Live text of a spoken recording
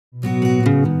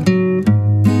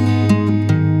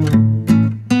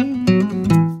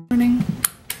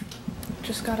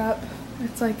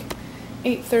It's like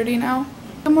 8:30 now.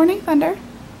 Good morning, Thunder.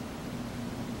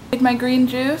 Made my green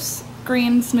juice,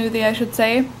 green smoothie I should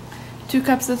say. 2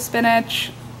 cups of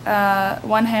spinach,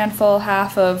 1 handful,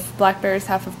 half of blackberries,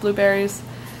 half of blueberries,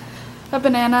 a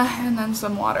banana, and then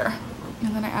some water.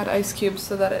 And then I add ice cubes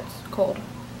so that it's cold.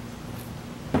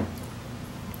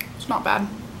 It's not bad.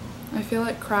 I feel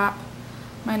like crap.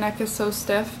 My neck is so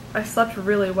stiff. I slept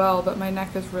really well, but my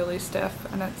neck is really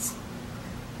stiff and it's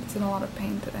in a lot of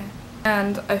pain today.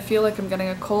 And I feel like I'm getting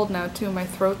a cold now too. My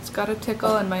throat's got a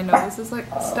tickle and my nose is like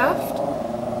stuffed.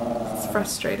 It's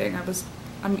frustrating.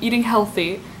 I'm eating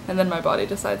healthy and then my body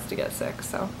decides to get sick,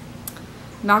 so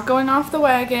not going off the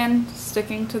wagon,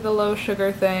 sticking to the low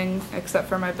sugar thing, except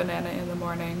for my banana in the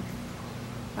morning.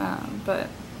 But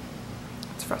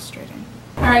it's frustrating.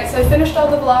 Alright, so I finished all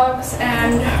the vlogs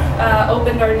and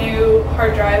opened our new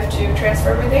hard drive to transfer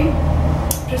everything.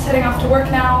 Just heading off to work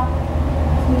now.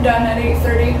 I'm done at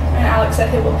 8:30 and Alex said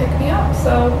he will pick me up,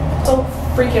 so it's so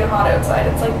freaking hot outside.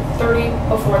 It's like 30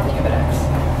 before the humidex.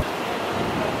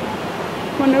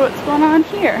 Wonder what's going on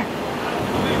here.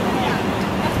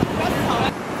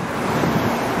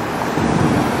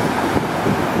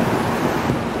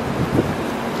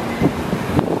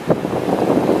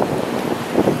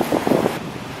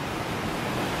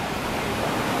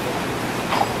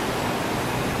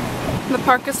 The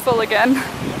park is full again.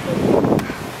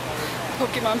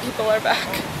 Pokemon people are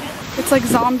back. It's like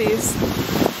zombies.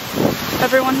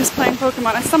 Everyone who's playing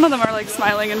Pokemon, some of them are like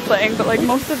smiling and playing, but like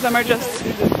most of them are just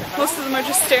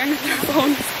staring at their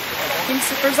phones, being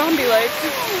super zombie-like.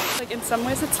 Like in some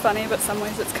ways it's funny, but some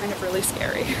ways it's kind of really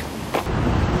scary.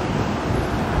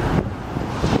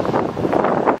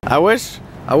 I wish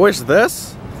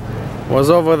this was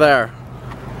over there.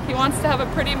 He wants to have a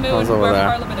pretty moon where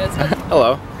Parliament is.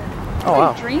 Hello. Oh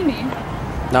wow. Dreamy.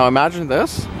 Now imagine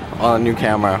this on a new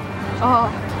camera. Oh,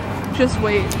 just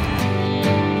wait.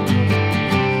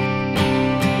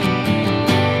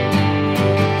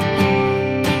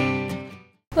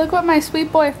 Look what my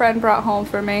sweet boyfriend brought home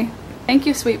for me. Thank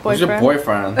you, sweet boyfriend. Who's your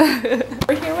boyfriend?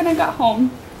 We're here when I got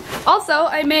home. Also,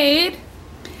 I made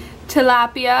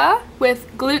tilapia with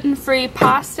gluten-free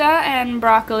pasta and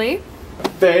broccoli.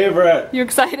 Favorite. You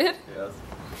excited? Yes.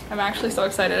 I'm actually so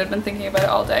excited. I've been thinking about it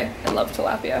all day. I love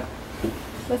tilapia.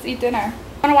 Let's eat dinner.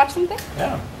 Wanna watch something?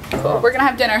 Yeah. Cool. We're gonna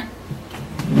have dinner.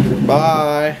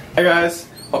 Bye. Hey guys.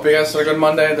 Hope you guys had a good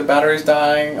Monday. The battery's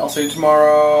dying. I'll see you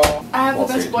tomorrow. I have the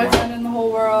best boyfriend in the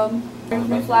whole world. Brings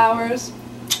me flowers.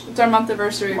 It's our month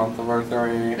anniversary. Month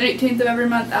anniversary. 18th of every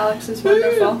month. Alex is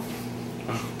wonderful.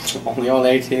 Only on the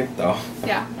 18th though.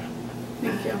 Yeah.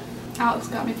 Thank you. Alex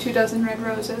got me 24 red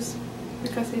roses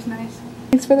because he's nice.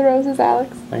 Thanks for the roses,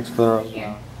 Alex. Thanks for the roses.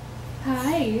 Here.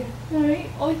 Hi. Alright.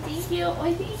 Oh, thank you.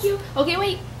 Oh, thank you. Okay,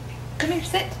 wait. Come here.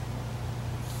 Sit.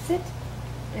 Sit.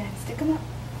 And stick them up.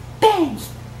 Bang!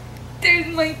 There's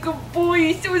my good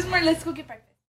boy. So smart. Let's go get breakfast.